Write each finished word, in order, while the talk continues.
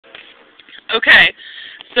Okay,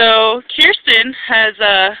 so Kirsten has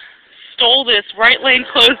stole this right lane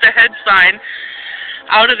closed ahead sign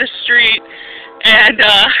out of the street, and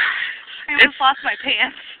I almost lost my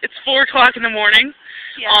pants. it's 4 o'clock in the morning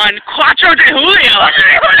Yes. on Cuarto De Julio.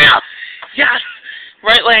 Yes,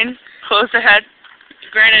 right lane closed ahead.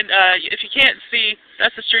 Granted, if you can't see,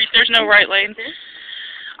 that's the street. There's no right lane.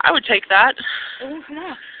 I would take that. Oh, come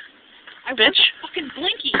on. I Bitch. want a fucking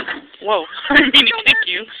blinky. Whoa, I didn't mean to kick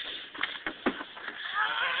you.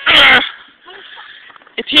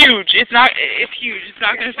 It's huge. It's huge. It's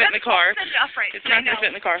not going to fit in the car. Set it up right. It's not going to fit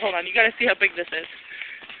in the car. Hold on. You got to see how big this is.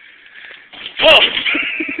 Whoa!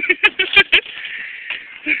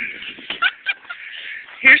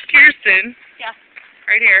 Here's Kirsten. Yeah.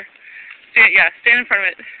 Right here. Stand in front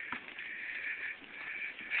of it.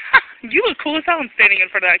 You look cool as hell standing in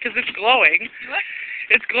front of that because it's glowing. What?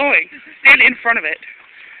 It's glowing. Stand in front of it.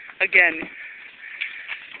 Again.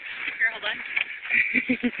 Here, hold on.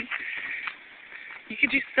 You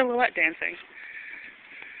could do silhouette dancing.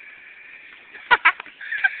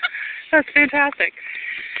 That's fantastic.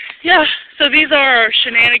 Yeah, so these are our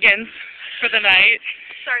shenanigans for the night.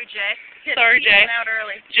 Sorry, Jay. Sorry, Jay. Went out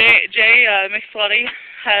early. Jay McSlutty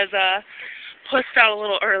has pussed out a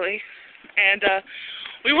little early, and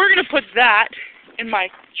we were gonna put that in my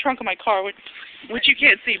trunk of my car, which you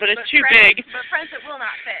can't see, but it's too big. But friends, it will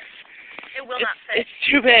not fit. It will not fit. It's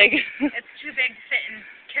too big. It's too big to fit in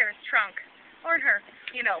Kara's trunk or in her,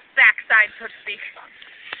 backside, so to speak.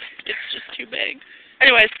 It's just too big.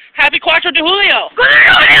 Anyways, happy Cuarto de Julio! Good